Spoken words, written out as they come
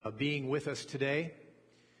Being with us today.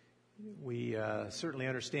 We certainly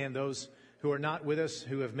understand those who are not with us,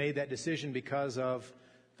 who have made that decision because of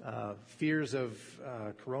fears of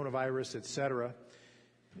coronavirus, etc.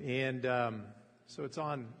 And so it's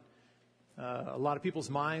on a lot of people's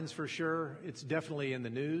minds for sure. It's definitely in the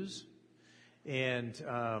news. And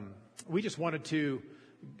we just wanted to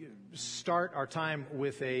start our time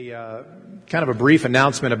with a kind of a brief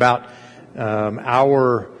announcement about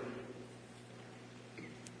our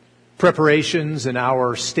preparations and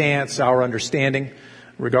our stance, our understanding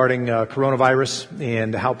regarding coronavirus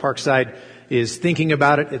and how Parkside is thinking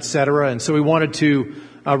about it, etc. And so we wanted to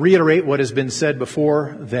reiterate what has been said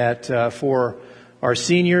before, that for our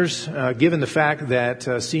seniors, given the fact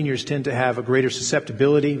that seniors tend to have a greater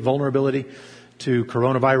susceptibility, vulnerability to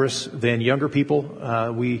coronavirus than younger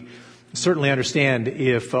people, we certainly understand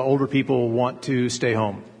if older people want to stay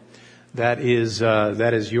home. That is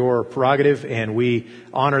your prerogative, and we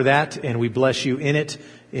honor that, and we bless you in it.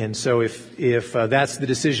 And so if that's the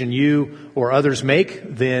decision you or others make,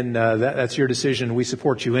 then that's your decision. We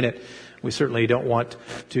support you in it. We certainly don't want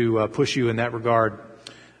to push you in that regard.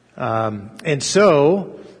 And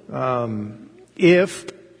so, if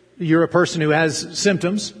you're a person who has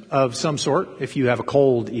symptoms of some sort, if you have a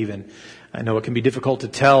cold even, I know it can be difficult to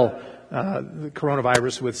tell the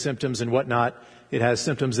coronavirus with symptoms and whatnot. It has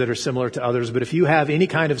symptoms that are similar to others. But if you have any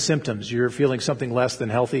kind of symptoms, you're feeling something less than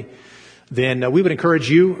healthy, then we would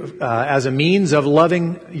encourage you as a means of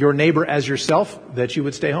loving your neighbor as yourself, that you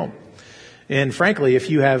would stay home. And frankly, if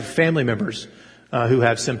you have family members who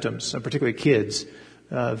have symptoms, particularly kids,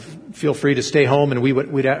 feel free to stay home, and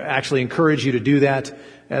we'd actually encourage you to do that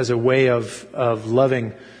as a way of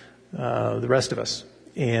loving the rest of us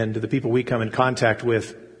and the people we come in contact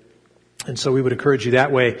with. And so we would encourage you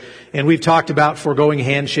that way. And we've talked about foregoing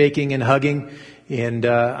handshaking and hugging. And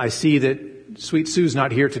I see that Sweet Sue's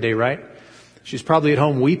not here today, right? She's probably at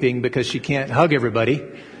home weeping because she can't hug everybody,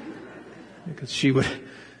 because she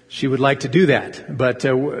would like to do that. But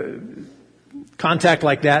contact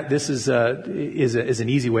like that, this is an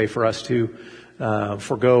easy way for us to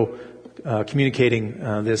forego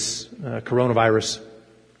communicating this coronavirus.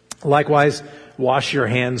 Likewise, wash your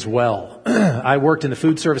hands well. I worked in the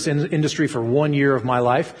food service industry for 1 year of my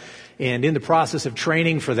life, and in the process of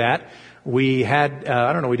training for that, we had,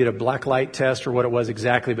 we did a black light test or what it was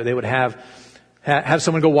exactly, but they would have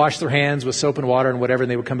someone go wash their hands with soap and water and whatever,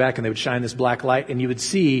 and they would come back and they would shine this black light, and you would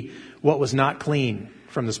see what was not clean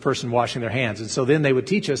from this person washing their hands. And so then they would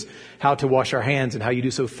teach us how to wash our hands and how you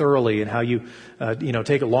do so thoroughly, and how you,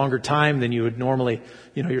 take a longer time than you would normally,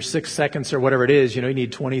 your 6 seconds or whatever it is, you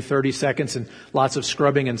need 20, 30 seconds and lots of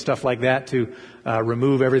scrubbing and stuff like that to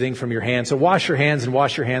remove everything from your hands. So wash your hands, and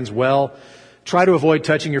wash your hands well. Try to avoid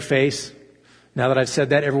touching your face. Now that I've said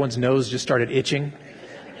that, everyone's nose just started itching.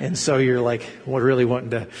 And so you're like, really wanting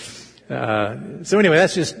to. So anyway,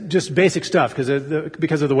 that's just basic stuff because of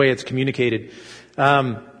the way it's communicated.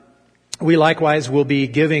 We likewise will be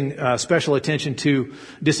giving special attention to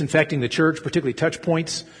disinfecting the church, particularly touch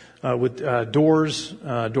points with doors,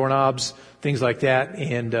 doorknobs, things like that,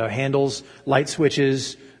 and handles, light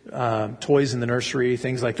switches, toys in the nursery,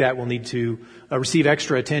 things like that will need to receive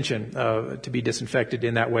extra attention to be disinfected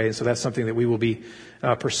in that way. And so that's something that we will be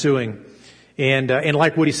pursuing. And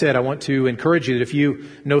like Woody said, I want to encourage you that if you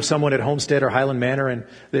know someone at Homestead or Highland Manor and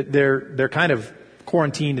that they're kind of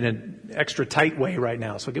quarantined in an extra tight way right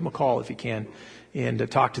now, so give them a call if you can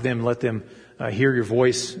and talk to them and let them hear your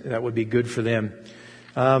voice. That would be good for them.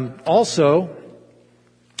 Also,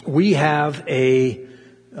 we have a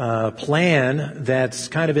plan that's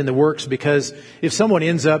kind of in the works, because if someone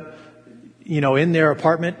ends up, in their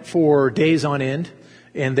apartment for days on end,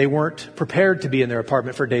 and they weren't prepared to be in their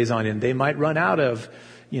apartment for days on end, they might run out of,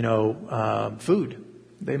 food.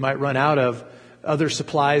 They might run out of other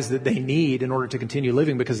supplies that they need in order to continue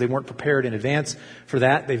living, because they weren't prepared in advance for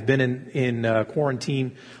that. They've been in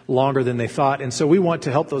quarantine longer than they thought. And so we want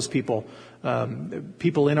to help those people,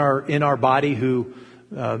 people in our body who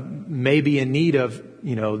may be in need of,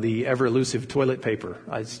 the ever elusive toilet paper.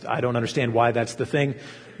 I don't understand why that's the thing,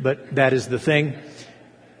 but that is the thing.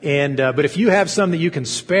 And but if you have some that you can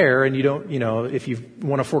spare, and you don't, if you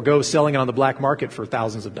want to forego selling it on the black market for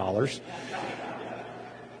thousands of dollars,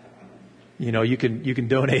 you can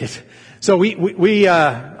donate it. So we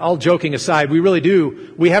all joking aside,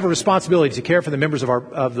 we have a responsibility to care for the members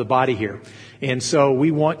of the body here. And so we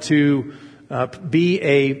want to be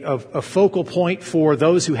a focal point for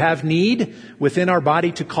those who have need within our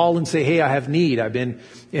body to call and say, hey, I have need. I've been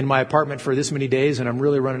in my apartment for this many days and I'm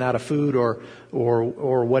really running out of food or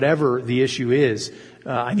whatever the issue is.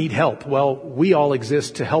 I need help. Well, we all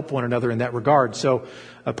exist to help one another in that regard. So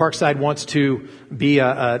Parkside wants to be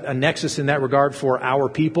a nexus in that regard for our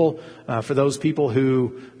people, for those people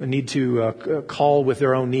who need to call with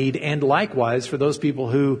their own need, and likewise for those people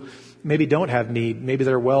who maybe don't have need. Maybe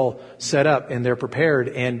they're well set up and they're prepared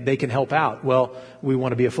and they can help out. Well, we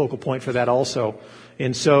want to be a focal point for that also.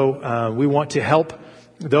 And so we want to help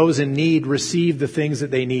those in need receive the things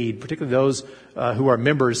that they need, particularly those who are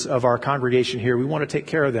members of our congregation here. We want to take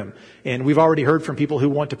care of them. And we've already heard from people who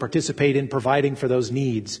want to participate in providing for those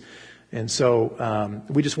needs. And so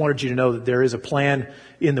we just wanted you to know that there is a plan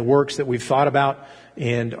in the works that we've thought about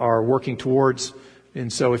and are working towards.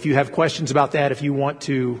 And so if you have questions about that, if you want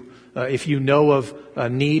to, if you know of a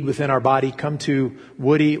need within our body, come to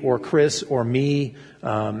Woody or Chris or me,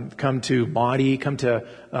 come to Monty, come to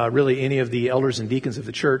really any of the elders and deacons of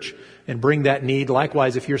the church and bring that need.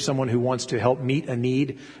 Likewise, if you're someone who wants to help meet a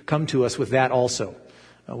need, come to us with that also.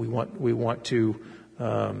 We want to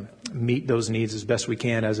meet those needs as best we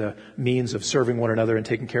can as a means of serving one another and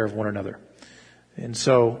taking care of one another. And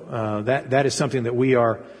so that is something that we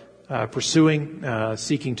are pursuing,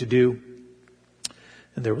 seeking to do.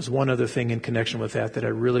 And there was one other thing in connection with that I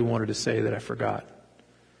really wanted to say that I forgot.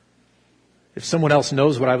 If someone else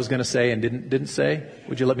knows what I was going to say and didn't say,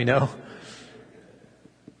 would you let me know?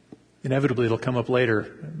 Inevitably, it'll come up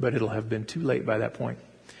later, but it'll have been too late by that point.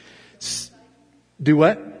 Do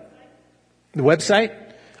what? The website?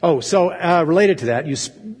 Oh, so related to that,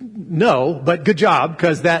 no, but good job,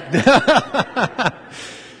 because that...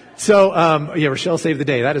 So, Rochelle saved the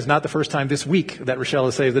day. That is not the first time this week that Rochelle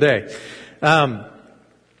has saved the day.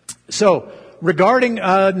 So, regarding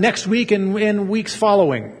next week and weeks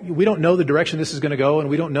following, we don't know the direction this is going to go, and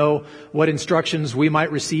we don't know what instructions we might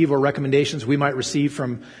receive or recommendations we might receive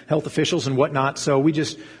from health officials and whatnot. So we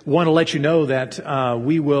just want to let you know that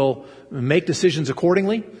we will make decisions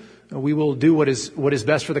accordingly. We will do what is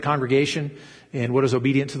best for the congregation and what is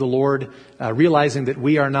obedient to the Lord, realizing that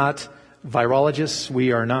we are not virologists.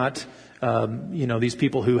 We are not these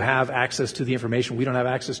people who have access to the information we don't have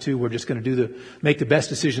access to. We're just going to make the best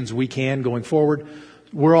decisions we can going forward.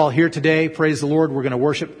 We're all here today. Praise the Lord. We're going to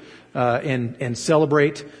worship and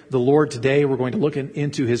celebrate the Lord today. We're going to look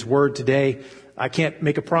into His Word today. I can't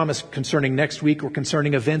make a promise concerning next week or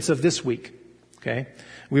concerning events of this week. Okay?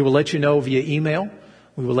 We will let you know via email.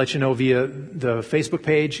 We will let you know via the Facebook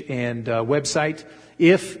page and website.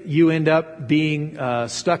 If you end up being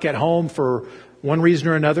stuck at home for one reason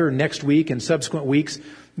or another next week and subsequent weeks,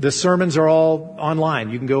 the sermons are all online.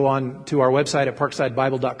 You can go on to our website at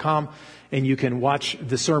parksidebible.com and you can watch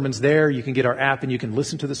the sermons there. You can get our app and you can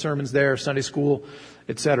listen to the sermons there, Sunday school,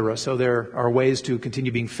 etc. So there are ways to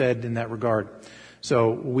continue being fed in that regard.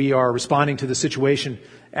 So we are responding to the situation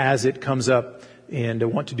as it comes up and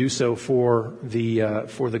want to do so for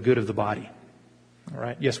the good of the body. All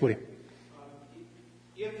right. Yes, Woody.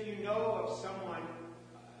 If you know of someone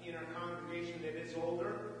in our congregation that is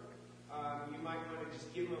older, you might want to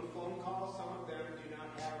just give them a phone call. Some of them do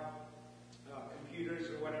not have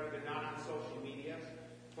computers or whatever. They're not on social media.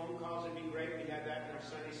 Phone calls would be great. We had that in our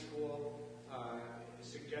Sunday school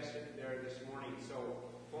suggested there this morning. So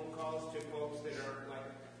phone calls to folks that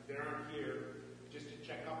aren't here, just to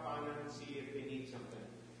check up on them and see if they need something.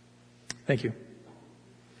 Thank you.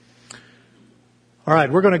 All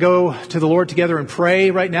right, we're going to go to the Lord together and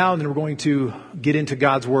pray right now, and then we're going to get into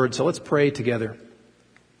God's Word. So let's pray together.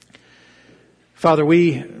 Father,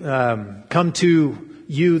 we come to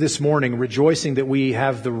you this morning rejoicing that we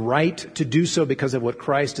have the right to do so because of what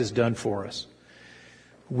Christ has done for us.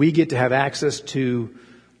 We get to have access to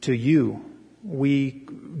you. We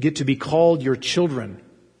get to be called your children.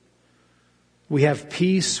 We have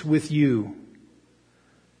peace with you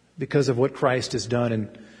because of what Christ has done,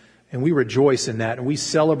 and we rejoice in that, and we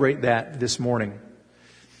celebrate that this morning.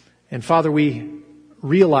 And Father, we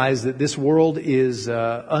realize that this world is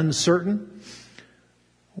uncertain.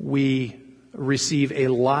 We receive a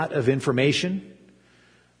lot of information.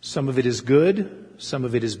 Some of it is good, some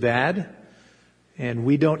of it is bad, and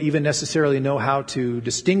we don't even necessarily know how to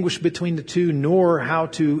distinguish between the two, nor how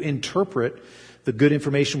to interpret the good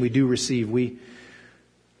information we do receive.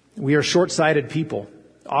 We are short-sighted people,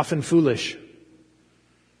 often foolish.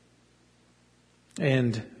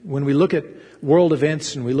 And when we look at world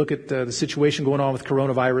events and we look at the situation going on with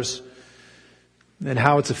coronavirus and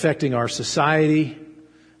how it's affecting our society,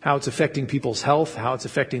 how it's affecting people's health, how it's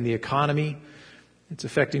affecting the economy, it's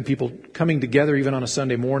affecting people coming together even on a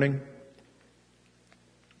Sunday morning.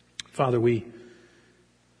 Father, we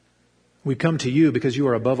come to you because you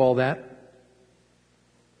are above all that.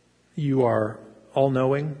 You are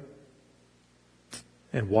all-knowing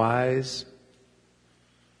and wise,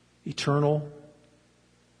 eternal,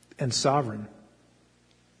 and sovereign.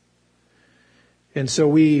 And so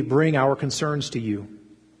we bring our concerns to you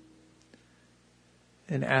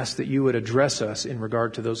and ask that you would address us in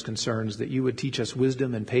regard to those concerns, that you would teach us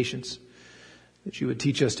wisdom and patience, that you would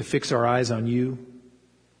teach us to fix our eyes on you.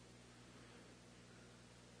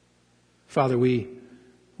 Father, we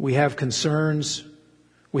have concerns,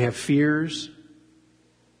 we have fears,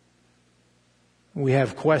 we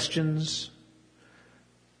have questions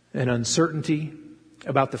and uncertainty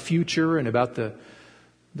about the future and about the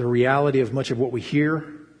reality of much of what we hear.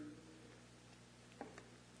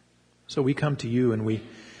 So we come to you and we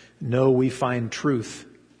know we find truth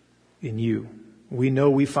in you. We know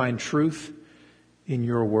we find truth in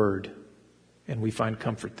your word, and we find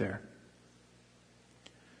comfort there.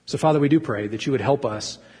 So Father, we do pray that you would help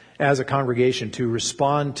us as a congregation to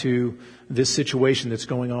respond to this situation that's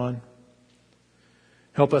going on.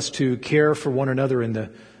 Help us to care for one another in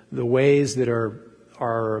the ways that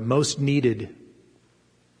are most needed.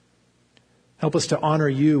 Help us to honor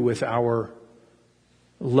you with our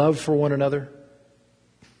love for one another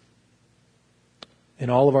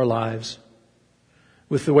in all of our lives,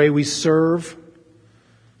 with the way we serve,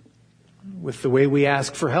 with the way we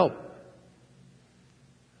ask for help.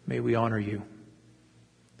 May we honor you.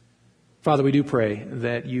 Father, we do pray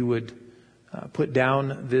that you would put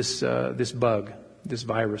down this bug, this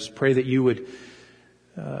virus. Pray that you would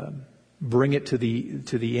bring it to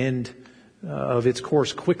the end of its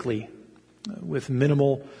course quickly, with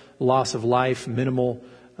minimal loss of life, minimal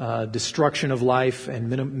destruction of life, and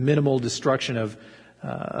minimal destruction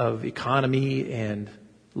of economy and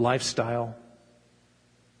lifestyle.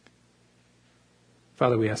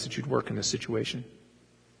 Father, we ask that you'd work in this situation.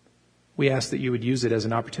 We ask that you would use it as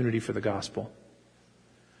an opportunity for the gospel.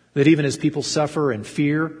 That even as people suffer in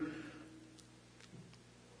fear,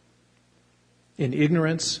 in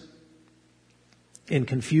ignorance, in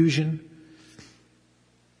confusion,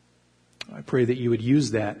 I pray that you would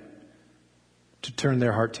use that to turn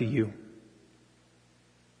their heart to you.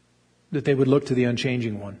 That they would look to the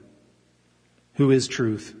unchanging one, who is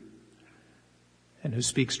truth, and who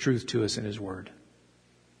speaks truth to us in his word.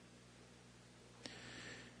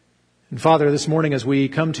 And Father, this morning as we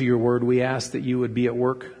come to your word, we ask that you would be at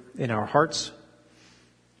work in our hearts.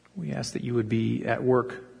 We ask that you would be at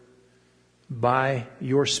work by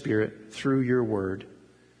your Spirit through your word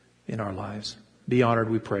in our lives. Be honored,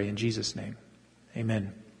 we pray, in Jesus' name.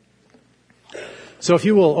 Amen. So if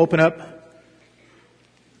you will open up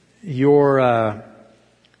your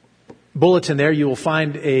bulletin there, you will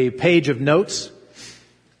find a page of notes.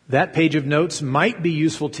 That page of notes might be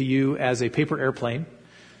useful to you as a paper airplane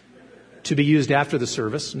to be used after the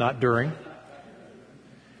service, not during.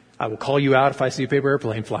 I will call you out if I see a paper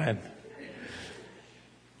airplane flying.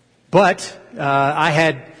 But I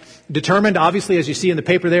had determined, obviously, as you see in the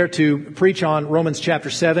paper there, to preach on Romans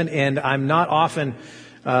chapter 7, and I'm not often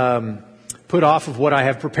put off of what I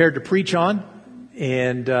have prepared to preach on.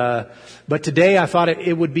 But today I thought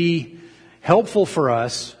it would be helpful for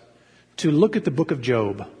us to look at the book of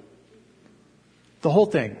Job, the whole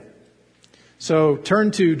thing. So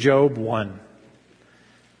turn to Job 1.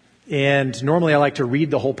 And normally I like to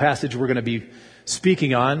read the whole passage we're going to be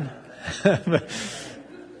speaking on.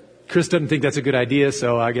 Chris doesn't think that's a good idea,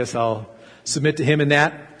 so I guess I'll submit to him in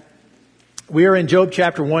that. We are in Job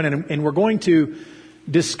chapter 1, and we're going to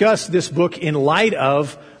discuss this book in light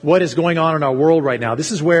of what is going on in our world right now.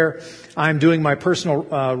 This is where I'm doing my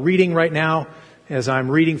personal reading right now, as I'm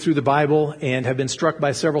reading through the Bible, and have been struck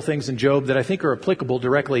by several things in Job that I think are applicable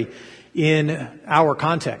directly in our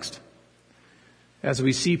context. As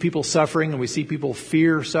we see people suffering, and we see people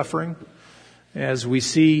fear suffering, as we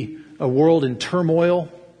see a world in turmoil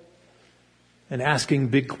and asking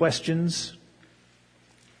big questions,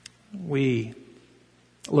 we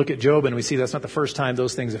look at Job and we see that's not the first time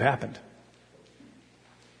those things have happened.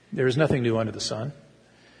 There is nothing new under the sun.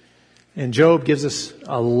 And Job gives us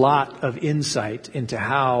a lot of insight into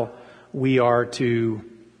how we are to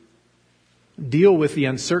deal with the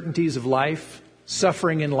uncertainties of life,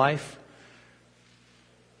 suffering in life,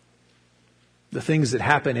 the things that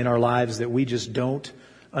happen in our lives that we just don't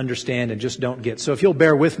understand and just don't get. So if you'll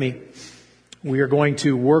bear with me, we are going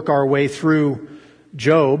to work our way through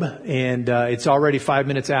Job, and it's already 5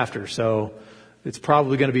 minutes after, so it's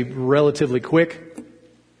probably going to be relatively quick.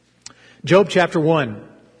 Job chapter 1,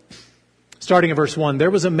 starting in verse 1.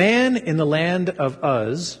 There was a man in the land of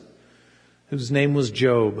Uz whose name was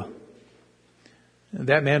Job.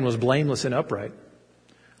 That man was blameless and upright,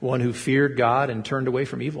 one who feared God and turned away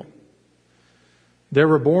from evil. There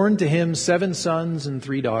were born to him 7 sons and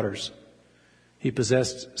 3 daughters. He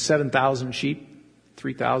possessed 7,000 sheep,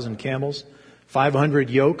 3,000 camels, 500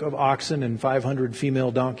 yoke of oxen and 500 female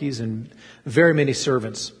donkeys and very many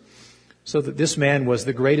servants, so that this man was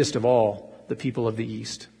the greatest of all the people of the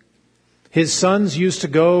East. His sons used to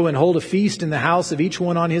go and hold a feast in the house of each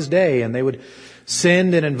one on his day, and they would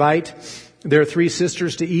send and invite their 3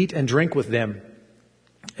 sisters to eat and drink with them.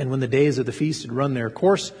 And when the days of the feast had run their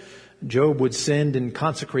course, Job would send and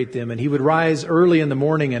consecrate them, and he would rise early in the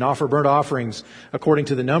morning and offer burnt offerings according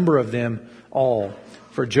to the number of them all.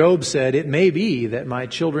 For Job said, "It may be that my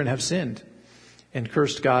children have sinned," and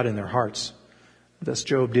cursed God in their hearts. Thus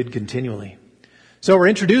Job did continually. So we're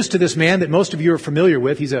introduced to this man that most of you are familiar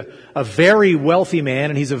with. He's a very wealthy man,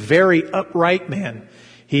 and he's a very upright man.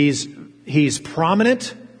 He's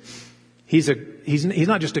prominent. He's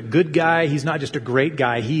not just a good guy. He's not just a great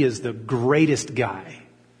guy. He is the greatest guy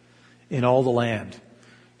in all the land.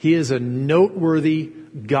 He is a noteworthy,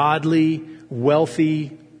 godly,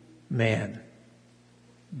 wealthy man.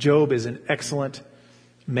 Job is an excellent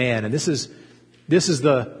man. And this is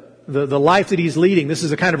the life that he's leading. This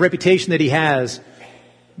is the kind of reputation that he has.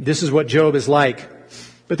 This is what Job is like.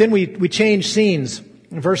 But then we change scenes.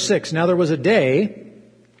 In verse 6, now there was a day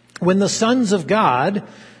when the sons of God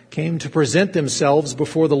came to present themselves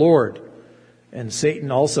before the Lord. And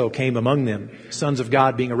Satan also came among them. Sons of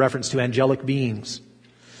God being a reference to angelic beings.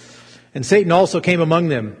 And Satan also came among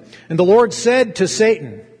them. And the Lord said to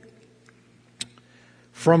Satan,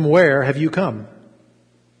 "From where have you come?"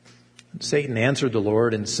 And Satan answered the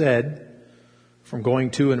Lord and said, "From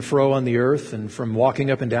going to and fro on the earth and from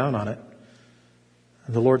walking up and down on it."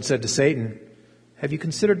 And the Lord said to Satan, "Have you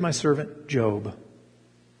considered my servant Job?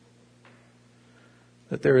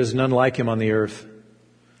 That there is none like him on the earth,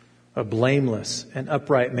 a blameless and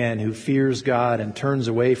upright man who fears God and turns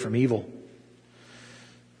away from evil."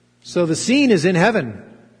 So the scene is in heaven.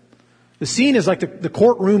 The scene is like the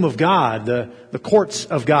courtroom of God, the courts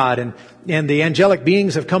of God. And the angelic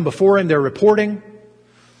beings have come before him. They're reporting.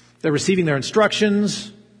 They're receiving their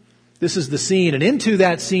instructions. This is the scene. And into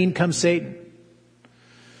that scene comes Satan.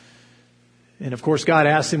 And of course, God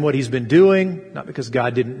asks him what he's been doing. Not because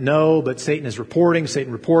God didn't know, but Satan is reporting.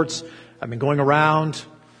 Satan reports, "I've been going around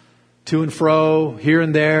to and fro, here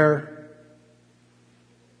and there."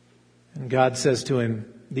 And God says to him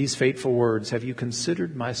these fateful words, "Have you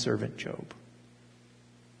considered my servant Job?"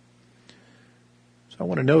 So I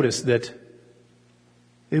want to notice that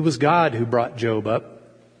it was God who brought Job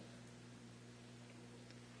up.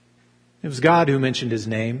 It was God who mentioned his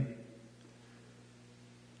name,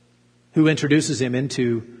 who introduces him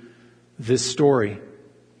into this story.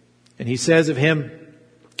 And he says of him,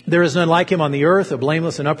 "There is none like him on the earth, a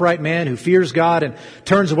blameless and upright man who fears God and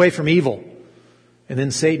turns away from evil." And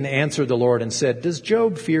then Satan answered the Lord and said, "Does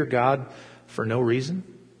Job fear God for no reason?"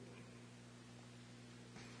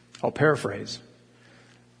 I'll paraphrase.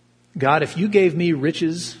 "God, if you gave me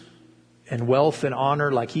riches and wealth and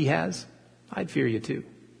honor like he has, I'd fear you too."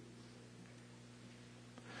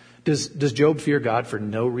 Does Job fear God for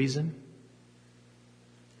no reason?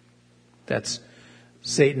 That's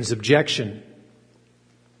Satan's objection.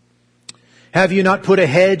 "Have you not put a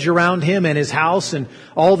hedge around him and his house and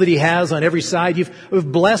all that he has on every side?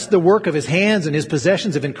 You've blessed the work of his hands, and his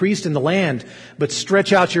possessions have increased in the land. But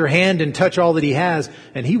stretch out your hand and touch all that he has,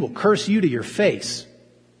 and he will curse you to your face."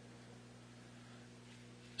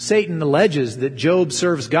 Satan alleges that Job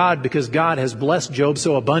serves God because God has blessed Job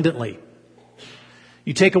so abundantly.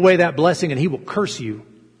 You take away that blessing and he will curse you.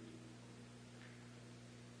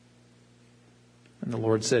 And the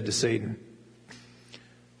Lord said to Satan,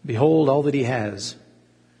 "Behold, all that he has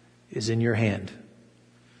is in your hand.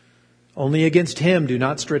 Only against him do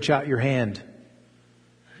not stretch out your hand."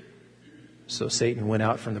 So Satan went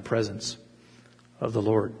out from the presence of the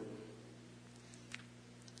Lord.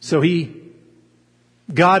 So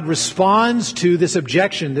God responds to this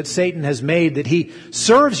objection that Satan has made, that he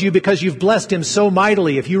serves you because you've blessed him so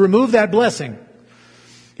mightily. If you remove that blessing,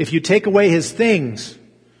 if you take away his things,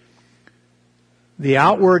 the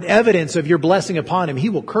outward evidence of your blessing upon him, he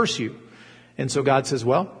will curse you. And so God says,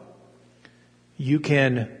 well, you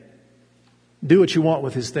can do what you want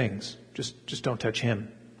with his things. Just don't touch him.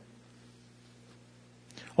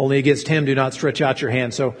 Only against him do not stretch out your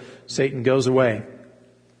hand. So Satan goes away.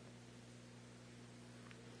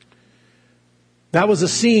 That was a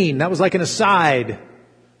scene. That was like an aside.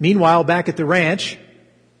 Meanwhile, back at the ranch,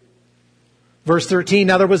 verse 13,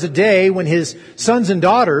 now there was a day when his sons and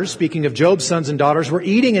daughters, speaking of Job's sons and daughters, were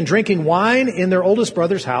eating and drinking wine in their oldest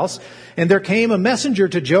brother's house. And there came a messenger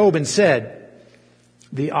to Job and said,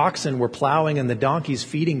 the oxen were plowing and the donkeys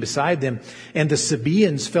feeding beside them, and the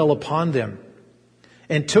Sabaeans fell upon them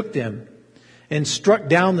and took them and struck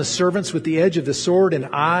down the servants with the edge of the sword, and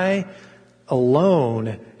I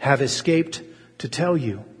alone have escaped to tell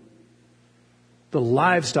you. The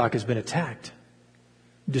livestock has been attacked,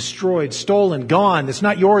 destroyed, stolen, gone. It's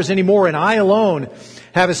not yours anymore, and I alone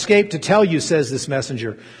have escaped to tell you, says this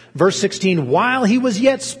messenger. Verse 16, while he was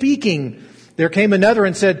yet speaking, there came another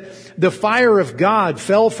and said, the fire of God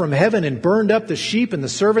fell from heaven and burned up the sheep and the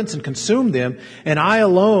servants and consumed them, and I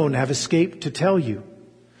alone have escaped to tell you.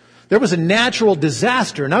 There was a natural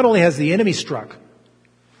disaster. Not only has the enemy struck,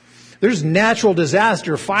 there's natural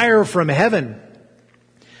disaster. Fire from heaven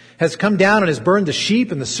has come down and has burned the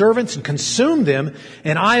sheep and the servants and consumed them,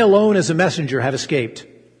 and I alone as a messenger have escaped.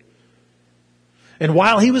 And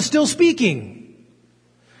while he was still speaking,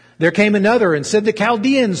 there came another and said the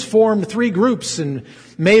Chaldeans formed 3 groups and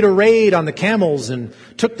made a raid on the camels and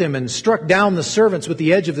took them and struck down the servants with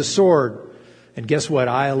the edge of the sword. And guess what?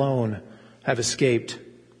 I alone have escaped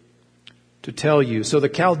to tell you. So the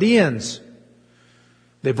Chaldeans,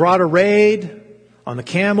 they brought a raid on the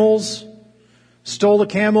camels, stole the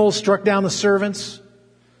camels, struck down the servants,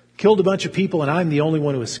 killed a bunch of people, and I'm the only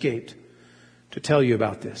one who escaped to tell you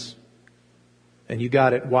about this. And you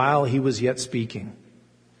got it. While he was yet speaking,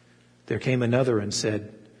 there came another and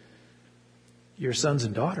said, your sons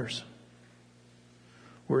and daughters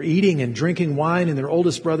were eating and drinking wine in their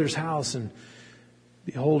oldest brother's house, and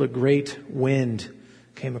behold, a great wind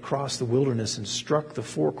came across the wilderness and struck the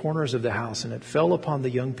 4 corners of the house, and it fell upon the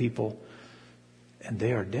young people, and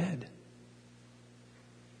they are dead.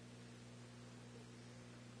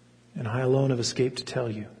 And I alone have escaped to tell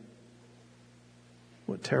you.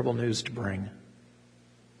 What terrible news to bring.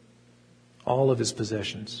 All of his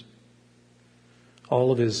possessions,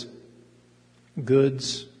 all of his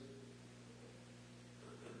goods,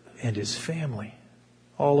 and his family,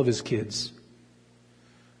 all of his kids.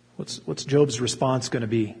 What's Job's response going to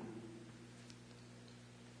be?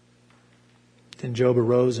 Then Job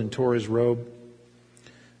arose and tore his robe,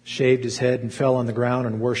 shaved his head, and fell on the ground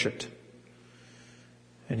and worshipped.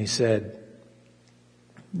 And he said,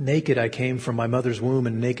 naked I came from my mother's womb,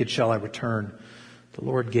 and naked shall I return. The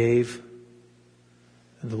Lord gave,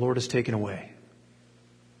 and the Lord has taken away.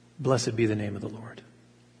 Blessed be the name of the Lord.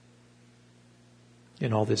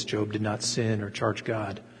 In all this, Job did not sin or charge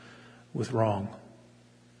God with wrong.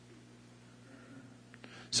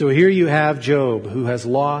 So here you have Job, who has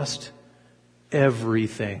lost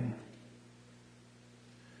everything.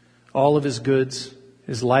 All of his goods,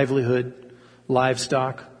 his livelihood,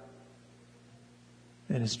 livestock,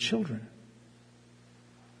 and his children.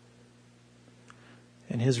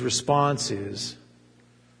 And his response is,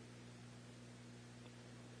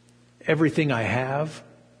 everything I have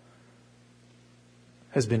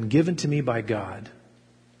has been given to me by God,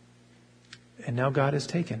 and now God has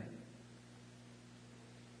taken.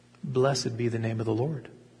 Blessed be the name of the Lord.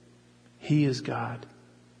 He is God.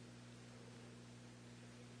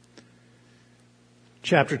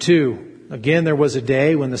 Chapter 2. Again, there was a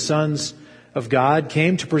day when the sons of God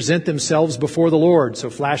came to present themselves before the Lord. So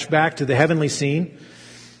flash back to the heavenly scene.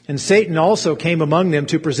 And Satan also came among them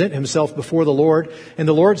to present himself before the Lord. And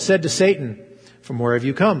the Lord said to Satan, from where have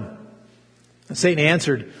you come? And Satan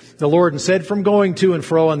answered the Lord and said, from going to and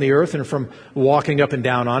fro on the earth and from walking up and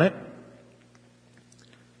down on it.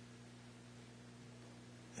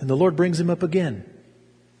 And the Lord brings him up again.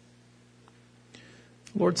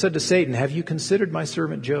 The Lord said to Satan, have you considered my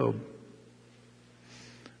servant Job?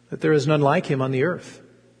 That there is none like him on the earth,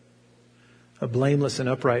 a blameless and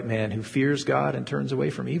upright man who fears God and turns away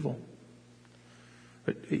from evil.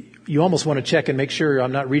 But you almost want to check and make sure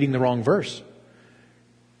I'm not reading the wrong verse.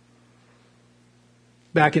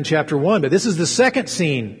 Back in chapter 1, but this is the second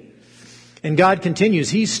scene. And God continues,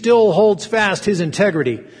 he still holds fast his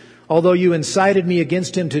integrity, although you incited me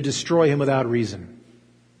against him to destroy him without reason.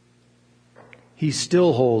 He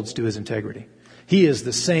still holds to his integrity. He is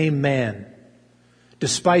the same man,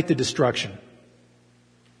 despite the destruction.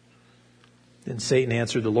 Then Satan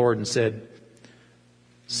answered the Lord and said,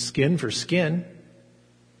 skin for skin.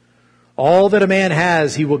 All that a man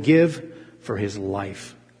has, he will give for his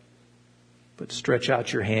life. But stretch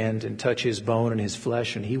out your hand and touch his bone and his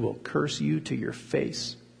flesh, and he will curse you to your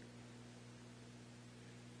face.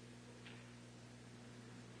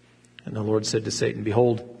 And the Lord said to Satan,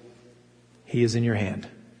 behold, he is in your hand.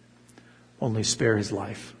 Only spare his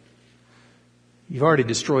life. You've already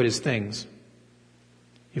destroyed his things.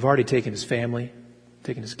 You've already taken his family,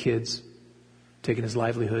 taken his kids, taken his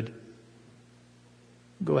livelihood.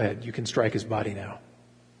 Go ahead, you can strike his body now.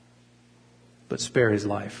 But spare his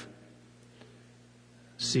life.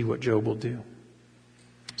 See what Job will do.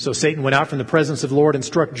 So Satan went out from the presence of the Lord and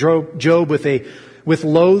struck Job with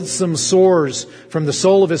loathsome sores from the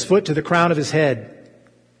sole of his foot to the crown of his head.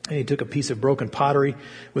 And he took a piece of broken pottery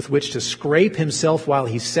with which to scrape himself while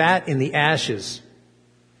he sat in the ashes.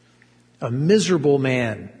 A miserable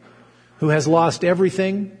man who has lost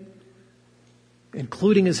everything,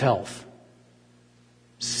 including his health,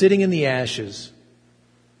 sitting in the ashes,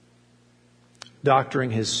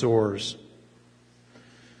 doctoring his sores.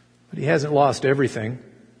 But he hasn't lost everything.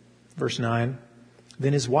 Verse 9.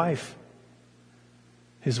 Then his wife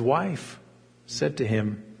said to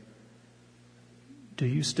him, do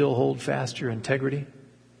you still hold fast your integrity?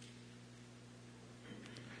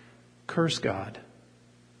 Curse God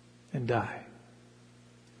and die.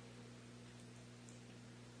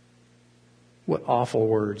 What awful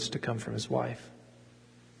words to come from his wife.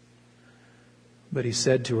 But he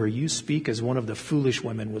said to her, you speak as one of the foolish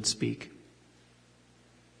women would speak.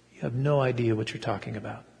 You have no idea what you're talking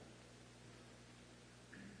about.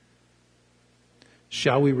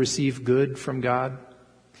 Shall we receive good from God?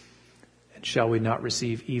 And shall we not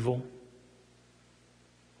receive evil?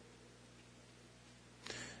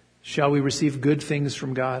 Shall we receive good things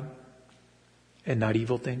from God and not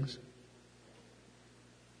evil things?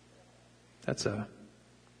 That's a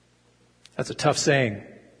tough saying.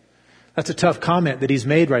 That's a tough comment that he's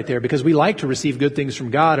made right there, because we like to receive good things from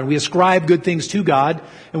God and we ascribe good things to God.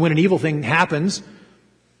 And when an evil thing happens,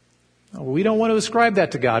 we don't want to ascribe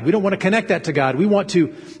that to God. We don't want to connect that to God. We want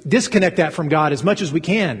to disconnect that from God as much as we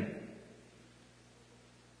can.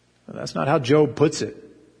 Well, that's not how Job puts it.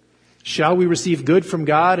 Shall we receive good from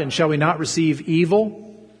God and shall we not receive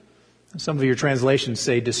evil? Some of your translations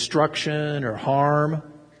say destruction or harm.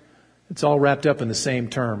 It's all wrapped up in the same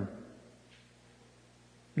term.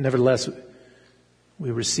 Nevertheless,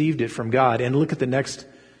 we received it from God. And look at the next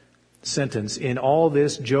sentence. In all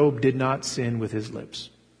this, Job did not sin with his lips.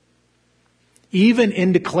 Even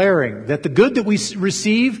in declaring that the good that we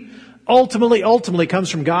receive ultimately comes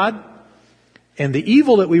from God, and the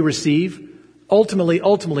evil that we receive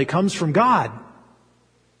ultimately comes from God.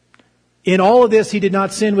 In all of this, he did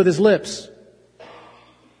not sin with his lips.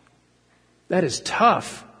 That is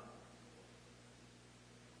tough.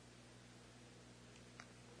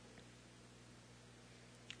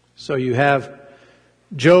 So you have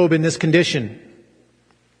Job in this condition.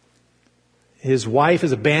 His wife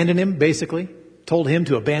has abandoned him, basically, told him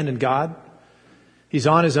to abandon God. He's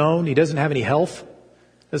on his own. He doesn't have any health,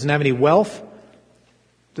 doesn't have any wealth.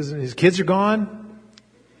 His kids are gone.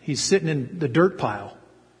 He's sitting in the dirt pile,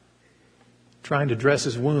 trying to dress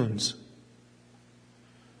his wounds.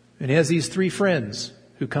 And he has these three friends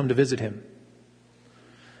who come to visit him.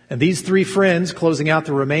 And these three friends, closing out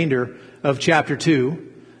the remainder of chapter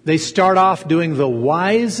 2, they start off doing the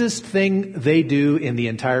wisest thing they do in the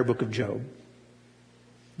entire book of Job.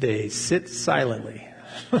 They sit silently.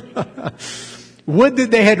 Would that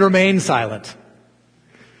they had remained silent.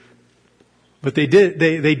 But they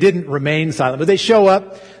didn't remain silent. But they show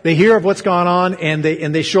up, they hear of what's gone on, and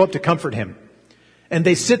they show up to comfort him. And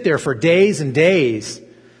they sit there for days and days.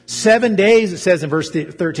 7 days, it says in verse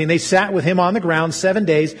 13, they sat with him on the ground 7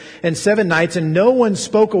 days and 7 nights, and no one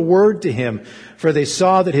spoke a word to him, for they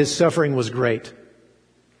saw that his suffering was great.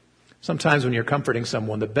 Sometimes when you're comforting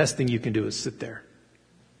someone, the best thing you can do is sit there.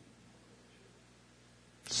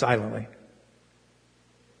 Silently.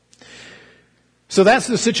 So that's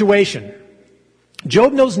the situation.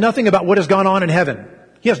 Job knows nothing about what has gone on in heaven.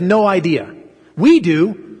 He has no idea. We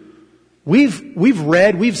do. We've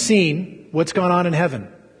read, we've seen what's gone on in heaven.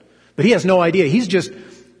 But he has no idea. He's just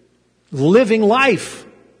living life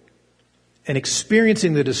and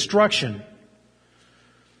experiencing the destruction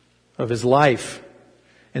of his life.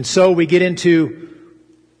 And so we get into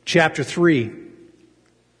chapter 3.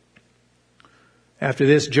 After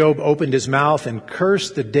this, Job opened his mouth and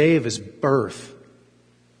cursed the day of his birth.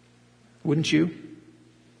 Wouldn't you?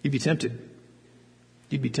 You'd be tempted.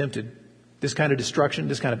 You'd be tempted. This kind of destruction,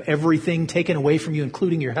 this kind of everything taken away from you,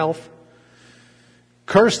 including your health.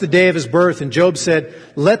 Cursed the day of his birth. And Job said,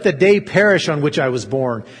 let the day perish on which I was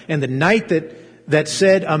born, and the night that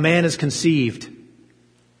said a man is conceived.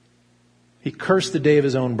 He cursed the day of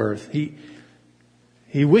his own birth.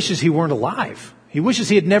 He wishes he weren't alive. He wishes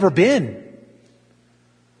he had never been.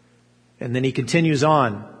 And then he continues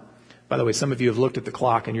on. By the way, some of you have looked at the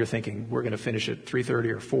clock and you're thinking, we're going to finish at 3:30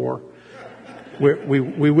 or 4.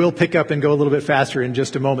 We will pick up and go a little bit faster in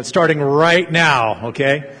just a moment, starting right now,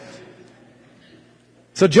 okay?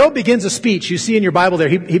 So Job begins a speech. You see in your Bible there,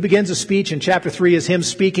 he begins a speech, and chapter 3 is him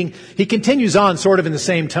speaking. He continues on sort of in the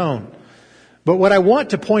same tone. But what I want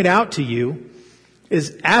to point out to you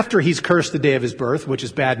is after he's cursed the day of his birth, which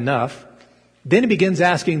is bad enough, then he begins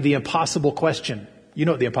asking the impossible question. You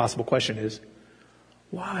know what the impossible question is.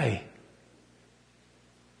 Why?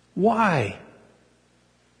 Why?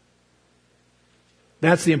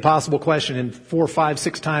 That's the impossible question. And 4, 5,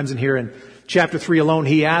 6 times in here in chapter 3 alone,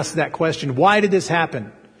 he asks that question. Why did this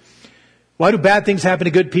happen? Why do bad things happen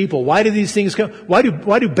to good people? Why do these things come? Why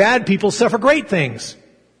do bad people suffer great things?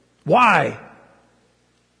 Why?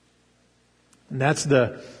 And that's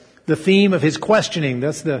the theme of his questioning.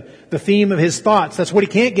 That's the theme of his thoughts. That's what he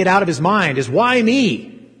can't get out of his mind is why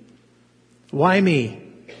me? Why me?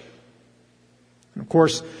 And of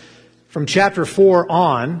course, from chapter 4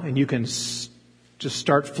 on, and you can just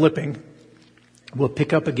start flipping, we'll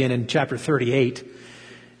pick up again in chapter 38.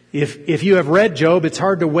 If you have read Job, it's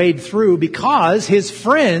hard to wade through because his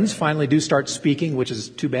friends finally do start speaking, which is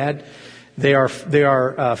too bad. They are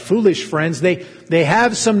foolish friends. They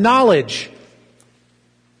have some knowledge,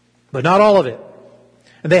 but not all of it.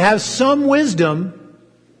 And they have some wisdom,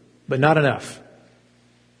 but not enough.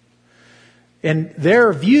 And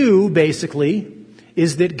their view, basically,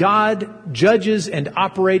 is that God judges and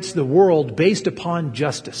operates the world based upon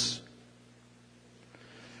justice.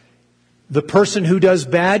 The person who does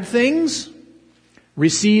bad things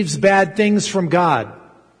receives bad things from God.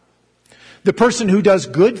 The person who does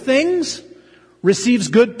good things receives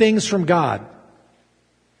good things from God.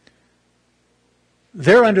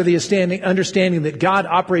 They're under the understanding that God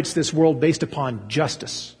operates this world based upon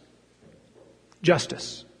justice.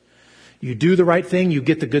 Justice. You do the right thing, you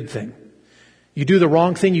get the good thing. You do the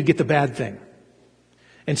wrong thing, you get the bad thing.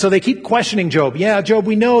 And so they keep questioning Job. Yeah, Job,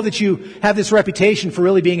 we know that you have this reputation for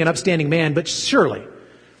really being an upstanding man, but surely,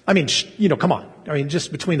 come on.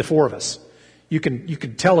 Just between the four of us, you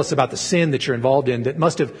can tell us about the sin that you're involved in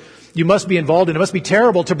that you must be involved in. It must be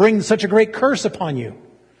terrible to bring such a great curse upon you.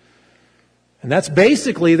 And that's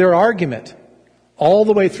basically their argument all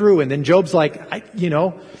the way through. And then Job's like,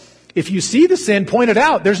 if you see the sin, point it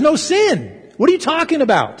out. There's no sin. What are you talking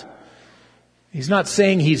about? He's not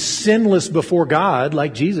saying he's sinless before God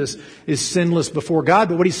like Jesus is sinless before God.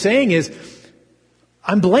 But what he's saying is,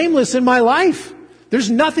 I'm blameless in my life. There's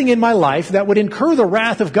nothing in my life that would incur the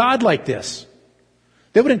wrath of God like this.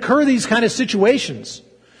 That would incur these kind of situations.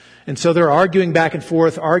 And so they're arguing back and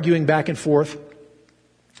forth.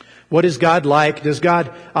 What is God like? Does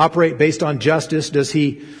God operate based on justice? Does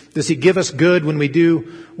He give us good when we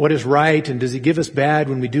do what is right? And does He give us bad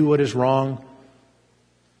when we do what is wrong?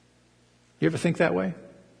 You ever think that way?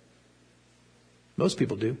 Most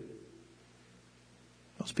people do.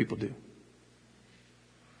 Most people do.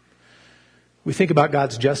 We think about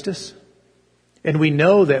God's justice, and we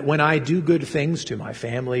know that when I do good things to my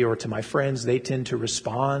family or to my friends, they tend to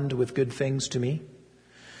respond with good things to me.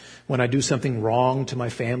 When I do something wrong to my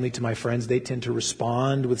family, to my friends, they tend to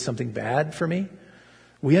respond with something bad for me.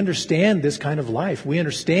 We understand this kind of life. We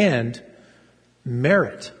understand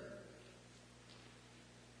merit.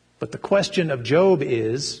 But the question of Job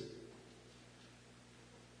is,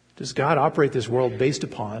 does God operate this world based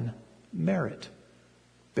upon merit,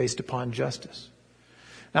 based upon justice?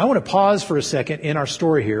 Now I want to pause for a second in our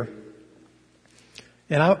story here,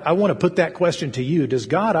 and I want to put that question to you. Does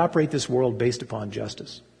God operate this world based upon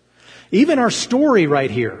justice? Even our story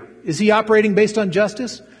right here, is He operating based on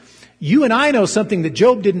justice? You and I know something that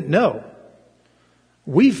Job didn't know.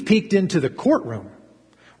 We've peeked into the courtroom.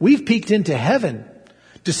 We've peeked into heaven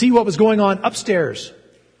to see what was going on upstairs.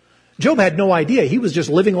 Job had no idea. He was just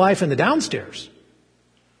living life in the downstairs.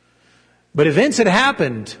 But events had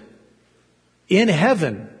happened in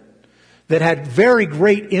heaven that had very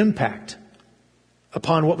great impact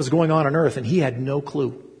upon what was going on earth, and he had no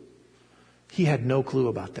clue. He had no clue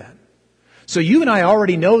about that. So you and I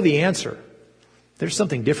already know the answer. There's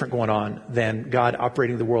something different going on than God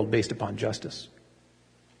operating the world based upon justice.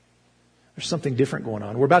 There's something different going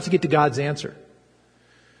on. We're about to get to God's answer.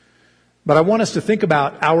 But I want us to think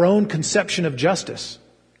about our own conception of justice.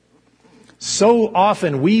 So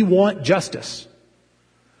often we want justice.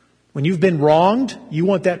 When you've been wronged, you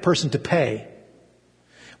want that person to pay.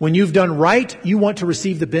 When you've done right, you want to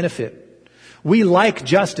receive the benefit. We like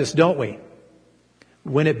justice, don't we?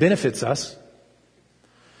 When it benefits us.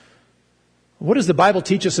 What does the Bible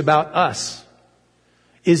teach us about us?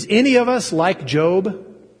 Is any of us like Job,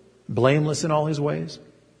 blameless in all his ways?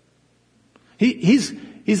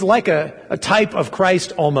 He's like a type of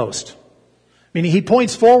Christ almost. Meaning he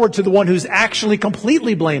points forward to the one who's actually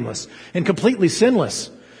completely blameless and completely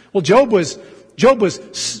sinless. Well, Job was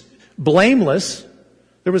blameless.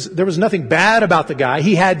 There was nothing bad about the guy.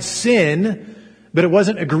 He had sin, but it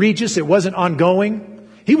wasn't egregious. It wasn't ongoing.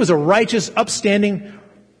 He was a righteous, upstanding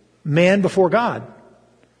man before God.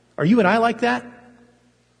 Are you and I like that?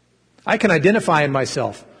 I can identify in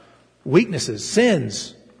myself weaknesses,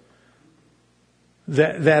 sins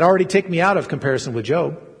that already take me out of comparison with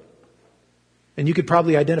Job. And you could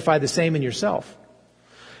probably identify the same in yourself.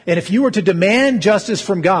 And if you were to demand justice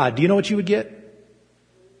from God, do you know what you would get?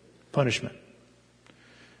 Punishment.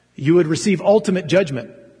 You would receive ultimate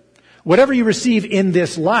judgment. Whatever you receive in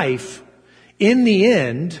this life, in the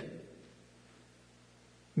end,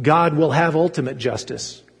 God will have ultimate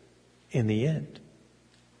justice in the end.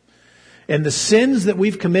 And the sins that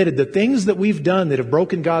we've committed, the things that we've done that have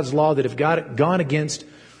broken God's law, that have gone against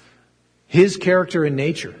His character and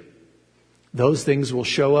nature, those things will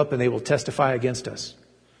show up and they will testify against us.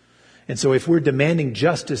 And so if we're demanding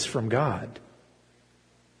justice from God,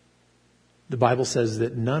 the Bible says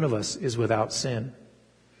that none of us is without sin.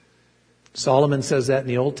 Solomon says that in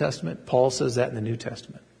the Old Testament. Paul says that in the New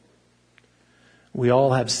Testament. We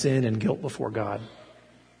all have sin and guilt before God.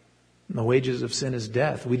 And the wages of sin is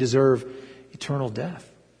death. We deserve eternal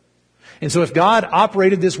death. And so if God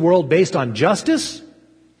operated this world based on justice,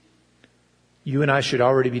 you and I should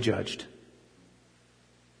already be judged.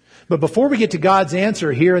 But before we get to God's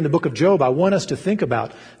answer here in the book of Job, I want us to think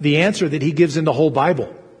about the answer that He gives in the whole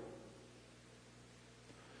Bible.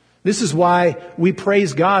 This is why we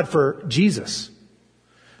praise God for Jesus,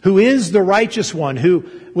 who is the righteous one, who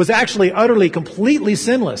was actually utterly, completely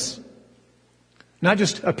sinless. Not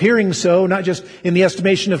just appearing so, not just in the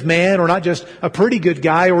estimation of man, or not just a pretty good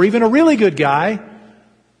guy, or even a really good guy,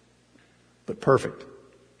 but perfect,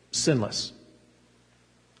 sinless.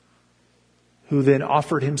 Who then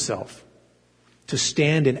offered Himself to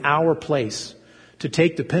stand in our place, to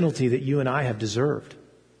take the penalty that you and I have deserved,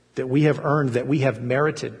 that we have earned, that we have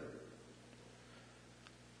merited.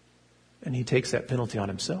 And He takes that penalty on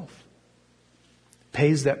Himself,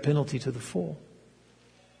 pays that penalty to the full,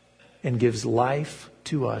 and gives life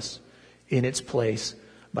to us in its place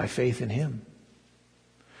by faith in Him.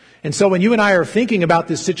 And so when you and I are thinking about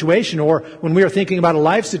this situation, or when we are thinking about a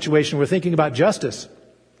life situation, we're thinking about justice,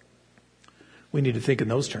 we need to think in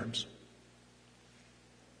those terms.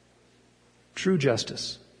 True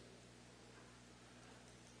justice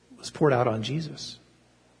was poured out on Jesus.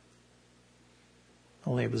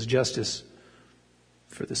 Only it was justice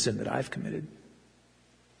for the sin that I've committed,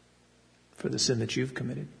 for the sin that you've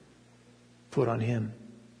committed, put on Him.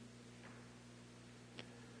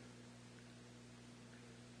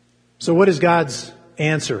 So what is God's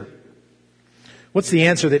answer? What's the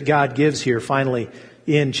answer that God gives here finally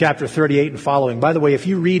in chapter 38 and following? By the way, if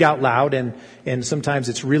you read out loud, and sometimes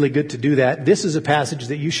it's really good to do that, this is a passage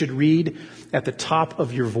that you should read at the top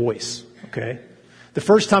of your voice, okay? The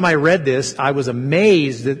first time I read this, I was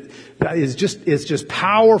amazed that it's just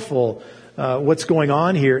powerful what's going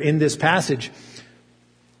on here in this passage.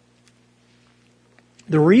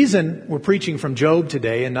 The reason we're preaching from Job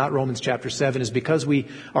today and not Romans chapter 7 is because we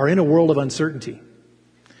are in a world of uncertainty.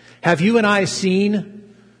 Have you and I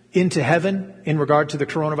seen into heaven in regard to the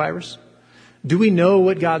coronavirus? Do we know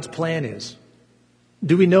what God's plan is?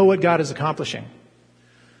 Do we know what God is accomplishing?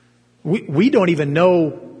 We don't even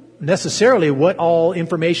know necessarily what all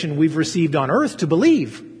information we've received on earth to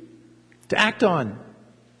believe, to act on.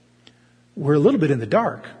 We're a little bit in the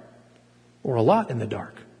dark, or a lot in the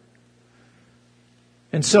dark.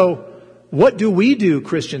 And so, what do we do,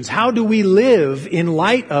 Christians? How do we live in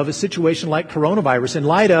light of a situation like coronavirus, in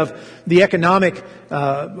light of the economic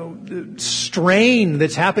strain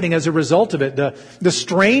that's happening as a result of it, the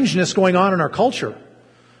strangeness going on in our culture,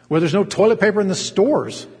 where there's no toilet paper in the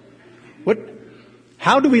stores?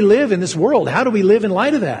 How do we live in this world? How do we live in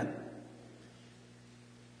light of that?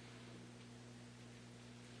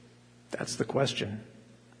 That's the question.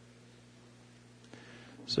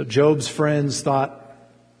 So Job's friends thought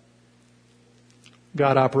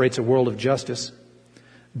God operates a world of justice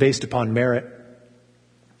based upon merit.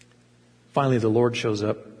 Finally, the Lord shows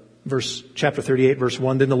up. Chapter 38, verse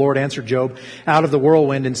 1. Then the Lord answered Job out of the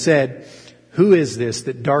whirlwind and said, "Who is this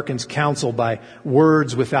that darkens counsel by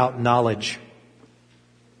words without knowledge?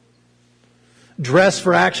 Dress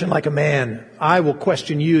for action like a man. I will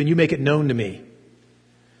question you and you make it known to me."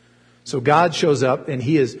 So God shows up and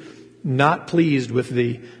He is not pleased with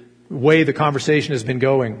the way the conversation has been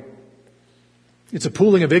going. It's a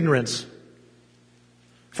pooling of ignorance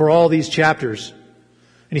for all these chapters.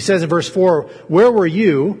 And He says in verse 4, "Where were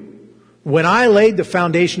you when I laid the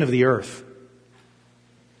foundation of the earth?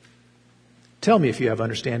 Tell me if you have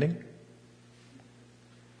understanding.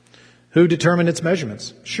 Who determined its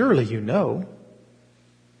measurements? Surely you know.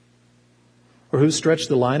 Or who stretched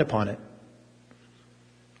the line upon it?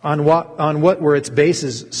 On what were its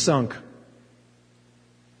bases sunk?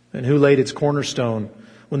 And who laid its cornerstone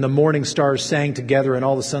when the morning stars sang together and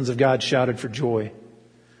all the sons of God shouted for joy?"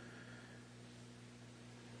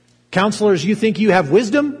 Counselors, you think you have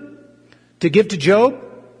wisdom to give to Job?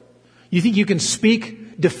 You think you can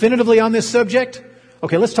speak definitively on this subject?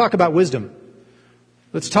 Okay, let's talk about wisdom.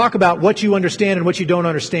 Let's talk about what you understand and what you don't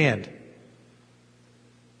understand.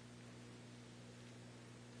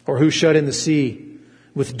 Or who shut in the sea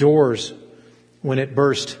with doors when it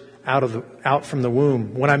burst out from the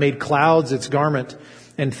womb? When I made clouds its garment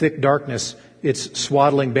and thick darkness its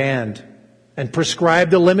swaddling band, and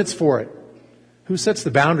prescribed the limits for it. Who sets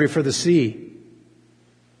the boundary for the sea?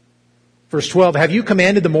 Verse 12, have you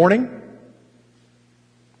commanded the morning?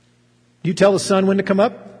 Do you tell the sun when to come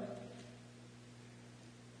up?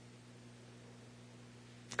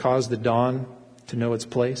 Cause the dawn to know its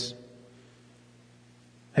place?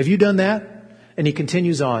 Have you done that? And he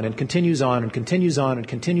continues on and continues on and continues on and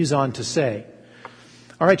continues on to say,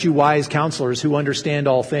 all right, you wise counselors who understand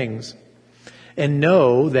all things and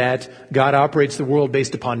know that God operates the world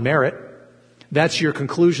based upon merit. That's your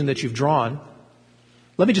conclusion that you've drawn.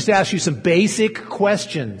 Let me just ask you some basic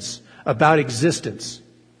questions about existence.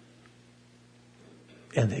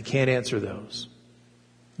 And they can't answer those.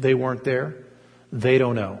 They weren't there. They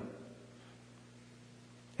don't know.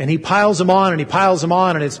 And he piles them on and he piles them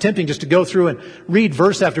on, and it's tempting just to go through and read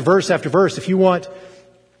verse after verse after verse. If you want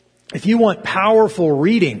powerful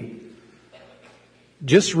reading,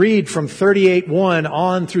 just read from 38:1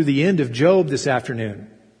 on through the end of Job this afternoon.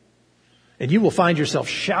 And you will find yourself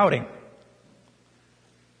shouting.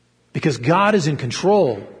 Because God is in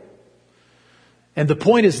control. And the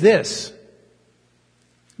point is this: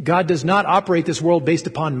 God does not operate this world based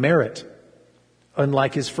upon merit,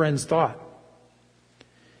 unlike his friends thought.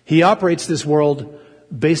 He operates this world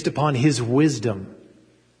based upon his wisdom.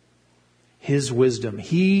 His wisdom.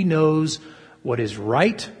 He knows what is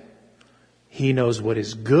right. He knows what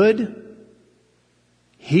is good.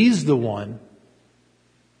 He's the one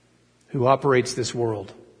who operates this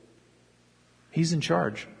world. He's in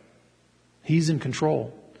charge. He's in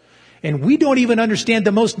control. And we don't even understand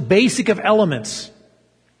the most basic of elements.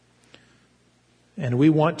 And we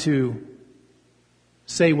want to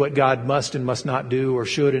say what God must and must not do, or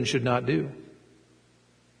should and should not do.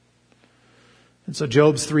 And so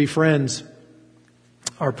Job's three friends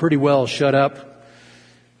are pretty well shut up.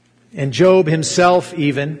 And Job himself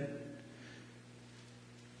even.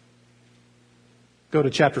 Go to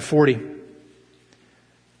chapter 40.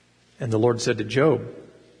 And the Lord said to Job,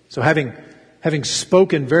 so having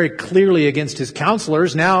spoken very clearly against his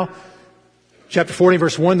counselors, now, chapter 40,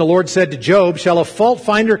 verse 1, the Lord said to Job, shall a fault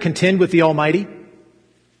finder contend with the Almighty?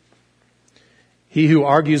 He who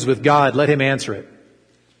argues with God, let him answer it.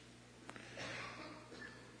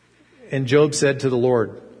 And Job said to the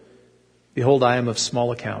Lord, behold, I am of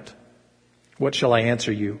small account. What shall I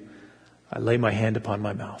answer you? I lay my hand upon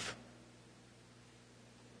my mouth.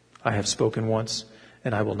 I have spoken once,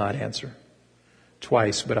 and I will not answer.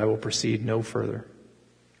 Twice, but I will proceed no further.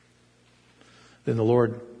 Then the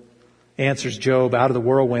Lord answers Job out of the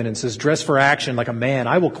whirlwind and says, dress for action like a man.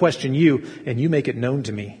 I will question you, and you make it known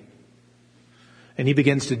to me. And he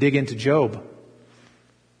begins to dig into Job.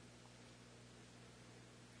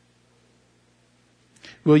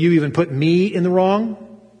 Will you even put me in the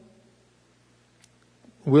wrong?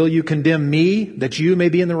 Will you condemn me that you may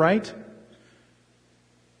be in the right?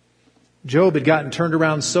 Job had gotten turned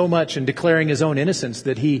around so much in declaring his own innocence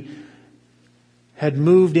that he had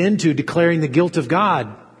moved into declaring the guilt of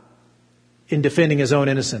God in defending his own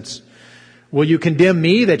innocence. Will you condemn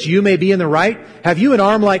me that you may be in the right? Have you an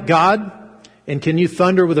arm like God? And can you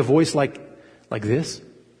thunder with a voice like this?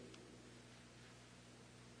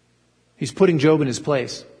 He's putting Job in his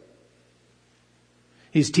place.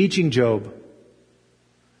 He's teaching Job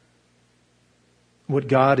what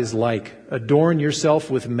God is like. Adorn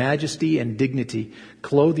yourself with majesty and dignity.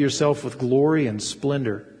 Clothe yourself with glory and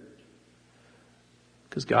splendor.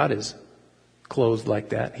 Because God is clothed like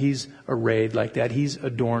that. He's arrayed like that. He's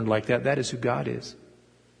adorned like that. That is who God is.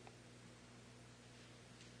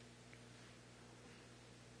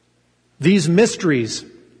 These mysteries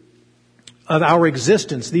of our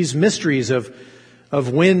existence, these mysteries of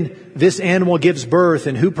when this animal gives birth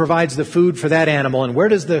and who provides the food for that animal and where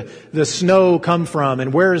does the snow come from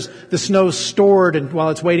and where is the snow stored and while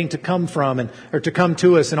it's waiting to come from or to come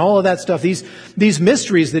to us and all of that stuff. These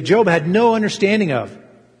mysteries that Job had no understanding of.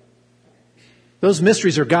 Those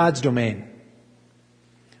mysteries are God's domain.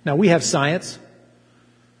 Now we have science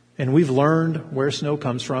and we've learned where snow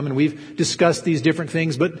comes from and we've discussed these different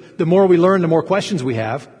things, but the more we learn, the more questions we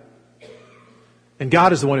have. And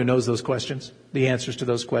God is the one who knows those questions, the answers to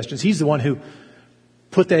those questions. He's the one who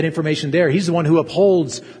put that information there. He's the one who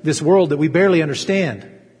upholds this world that we barely understand.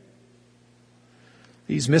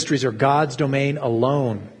 These mysteries are God's domain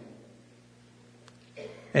alone.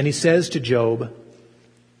 And he says to Job,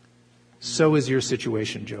 so is your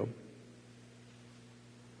situation, Job.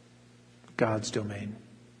 God's domain.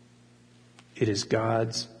 It is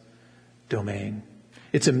God's domain.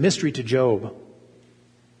 It's a mystery to Job,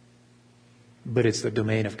 but it's the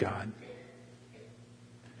domain of God.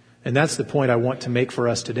 And that's the point I want to make for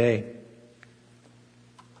us today.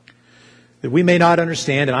 That we may not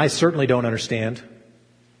understand, and I certainly don't understand,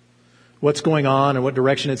 what's going on and what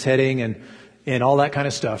direction it's heading and all that kind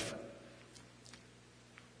of stuff.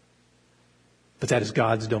 But that is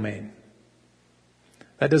God's domain.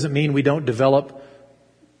 That doesn't mean we don't develop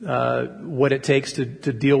what it takes to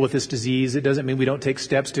deal with this disease. It doesn't mean we don't take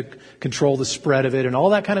steps to control the spread of it and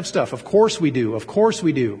all that kind of stuff. Of course we do. Of course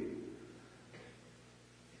we do.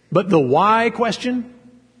 But the why question,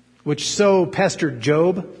 which so pestered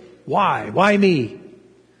Job, why? Why me?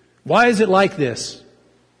 Why is it like this?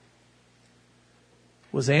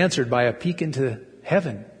 Was answered by a peek into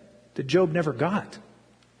heaven that Job never got.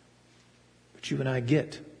 But you and I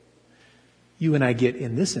get. You and I get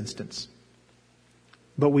in this instance.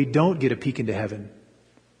 But we don't get a peek into heaven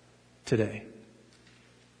today.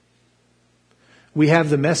 We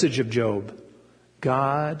have the message of Job.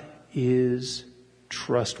 God is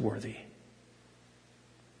trustworthy.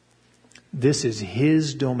 This is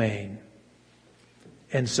His domain.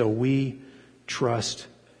 And so we trust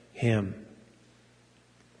Him.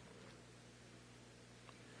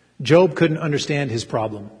 Job couldn't understand his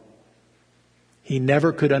problem. He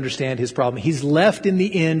never could understand his problem. He's left in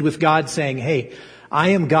the end with God saying, hey, I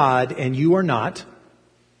am God and you are not.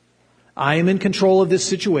 I am in control of this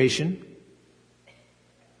situation.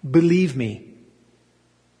 Believe me.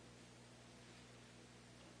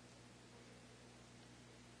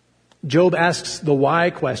 Job asks the why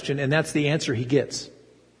question, and that's the answer he gets.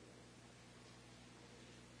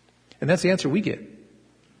 And that's the answer we get.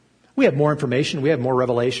 We have more information. We have more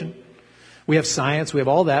revelation. We have science. We have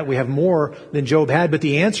all that. We have more than Job had. But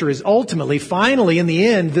the answer is ultimately, finally, in the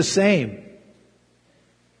end, the same.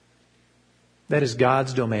 That is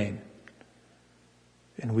God's domain.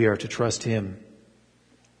 And we are to trust Him.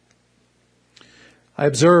 I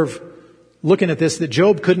observe, looking at this, that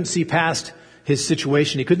Job couldn't see past his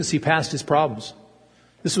situation. He couldn't see past his problems.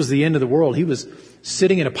 This was the end of the world. He was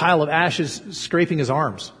sitting in a pile of ashes, scraping his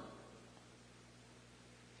arms.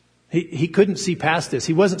 He couldn't see past this.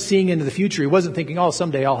 He wasn't seeing into the future. He wasn't thinking, oh,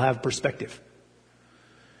 someday I'll have perspective.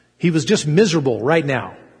 He was just miserable right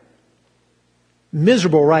now.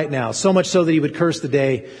 Miserable right now. So much so that he would curse the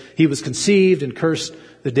day he was conceived and curse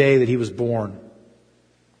the day that he was born.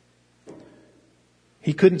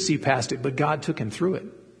 He couldn't see past it, but God took him through it.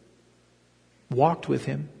 Walked with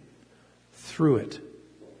him through it.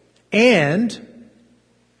 And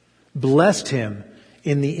blessed him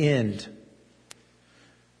in the end.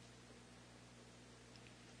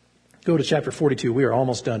 Go to chapter 42. We are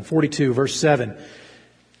almost done. 42, verse 7.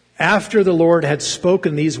 After the Lord had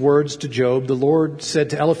spoken these words to Job, the Lord said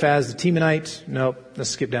to Eliphaz the Temanite, no, let's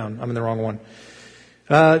skip down. I'm in the wrong one.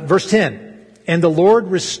 Verse 10. And the Lord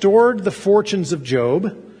restored the fortunes of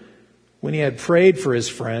Job when he had prayed for his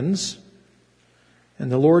friends.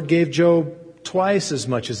 And the Lord gave Job twice as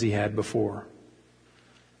much as he had before.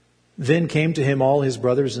 Then came to him all his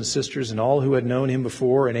brothers and sisters and all who had known him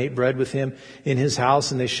before and ate bread with him in his house,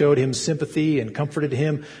 and they showed him sympathy and comforted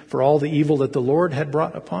him for all the evil that the Lord had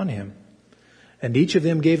brought upon him. And each of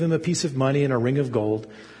them gave him a piece of money and a ring of gold.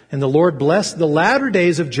 And the Lord blessed the latter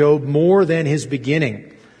days of Job more than his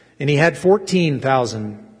beginning. And he had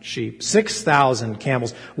 14,000 sheep, 6,000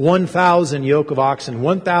 camels, 1,000 yoke of oxen,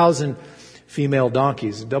 1,000 female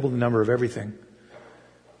donkeys, double the number of everything.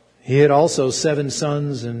 He had also 7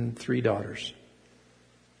 sons and 3 daughters.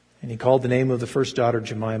 And he called the name of the first daughter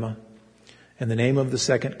Jemimah, and the name of the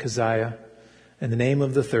second Keziah, and the name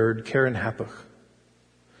of the third Keren-Happuch.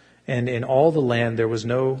 And in all the land there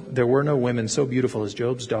were no women so beautiful as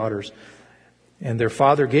Job's daughters. And their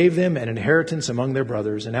father gave them an inheritance among their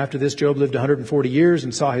brothers. And after this Job lived 140 years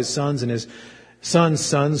and saw his sons and his sons'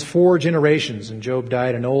 sons 4 generations. And Job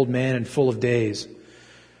died an old man and full of days.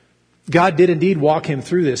 God did indeed walk him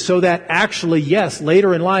through this so that actually, yes,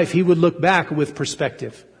 later in life he would look back with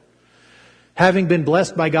perspective. Having been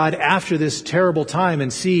blessed by God after this terrible time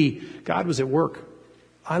and see God was at work.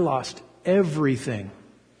 I lost everything.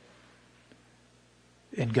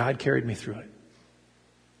 And God carried me through it.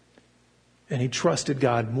 And he trusted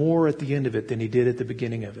God more at the end of it than he did at the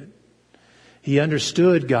beginning of it. He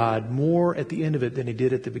understood God more at the end of it than he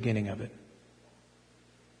did at the beginning of it.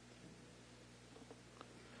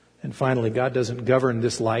 And finally, God doesn't govern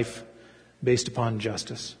this life based upon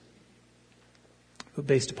justice, but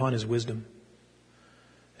based upon His wisdom.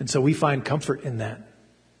 And so we find comfort in that.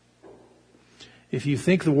 If you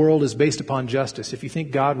think the world is based upon justice, if you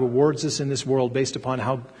think God rewards us in this world based upon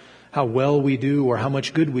how well we do or how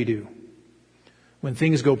much good we do. When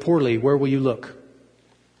things go poorly, where will you look?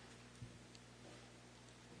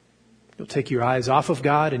 You'll take your eyes off of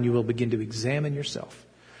God and you will begin to examine yourself.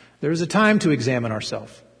 There is a time to examine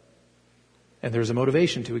ourselves. And there's a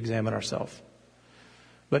motivation to examine ourselves.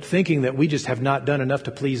 But thinking that we just have not done enough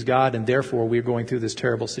to please God and therefore we're going through this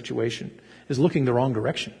terrible situation is looking the wrong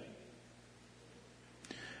direction.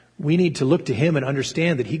 We need to look to Him and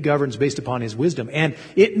understand that He governs based upon His wisdom. And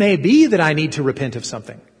it may be that I need to repent of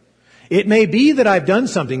something. It may be that I've done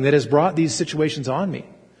something that has brought these situations on me.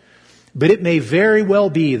 But it may very well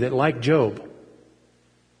be that, like Job,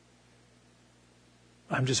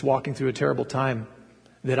 I'm just walking through a terrible time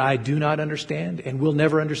that I do not understand and will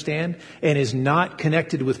never understand and is not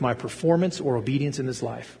connected with my performance or obedience in this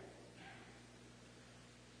life.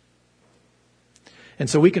 And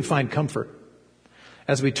so we can find comfort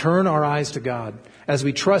as we turn our eyes to God, as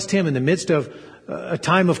we trust Him in the midst of a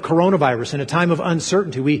time of coronavirus and a time of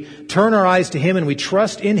uncertainty. We turn our eyes to Him and we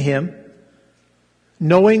trust in Him,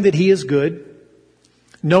 knowing that He is good,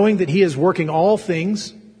 knowing that He is working all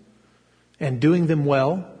things and doing them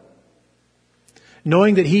well,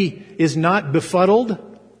 knowing that He is not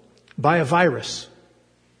befuddled by a virus.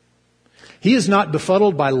 He is not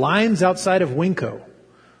befuddled by lines outside of Winco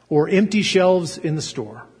or empty shelves in the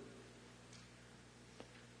store.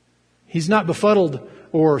 He's not befuddled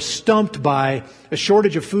or stumped by a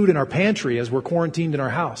shortage of food in our pantry as we're quarantined in our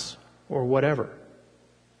house or whatever.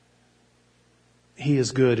 He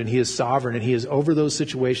is good and He is sovereign and He is over those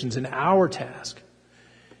situations, and our task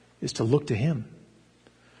is to look to Him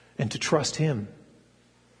and to trust Him,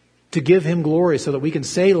 to give Him glory so that we can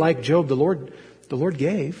say like Job, the Lord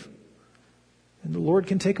gave and the Lord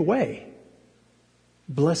can take away.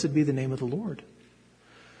 Blessed be the name of the Lord.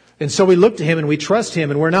 And so we look to Him and we trust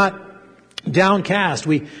Him, and we're not downcast.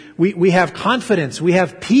 We have confidence. We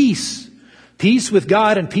have peace. Peace with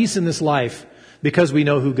God and peace in this life because we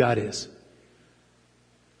know who God is.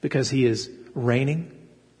 Because He is reigning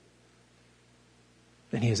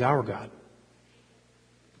and He is our God.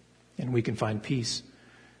 And we can find peace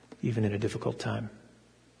even in a difficult time.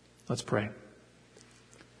 Let's pray.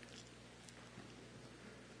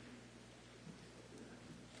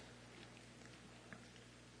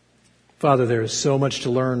 Father, there is so much to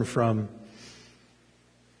learn from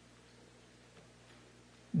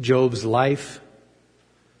Job's life,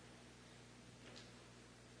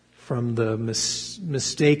 from the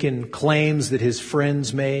mistaken claims that his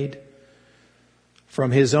friends made,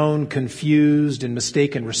 from his own confused and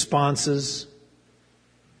mistaken responses,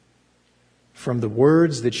 from the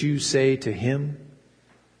words that you say to him.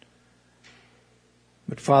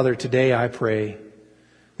 But Father, today I pray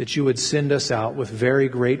that you would send us out with very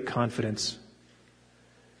great confidence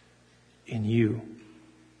in you.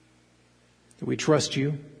 That we trust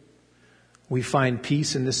you. We find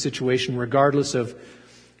peace in this situation regardless of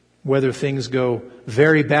whether things go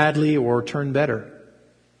very badly or turn better.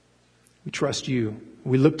 We trust you.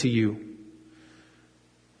 We look to you.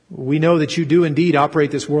 We know that you do indeed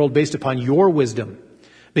operate this world based upon your wisdom,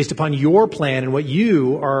 based upon your plan and what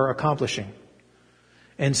you are accomplishing.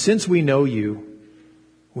 And since we know you,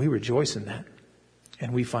 we rejoice in that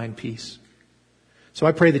and we find peace. So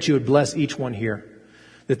I pray that you would bless each one here,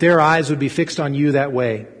 that their eyes would be fixed on you that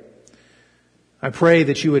way. I pray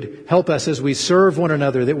that you would help us as we serve one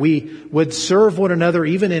another, that we would serve one another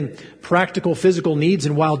even in practical physical needs,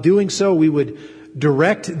 and while doing so, we would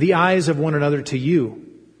direct the eyes of one another to you,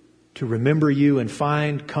 to remember you and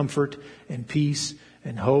find comfort and peace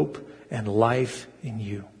and hope and life in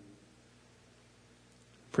you.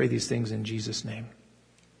 Pray these things in Jesus' name.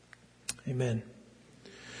 Amen.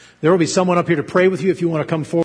 There will be someone up here to pray with you if you want to come forward.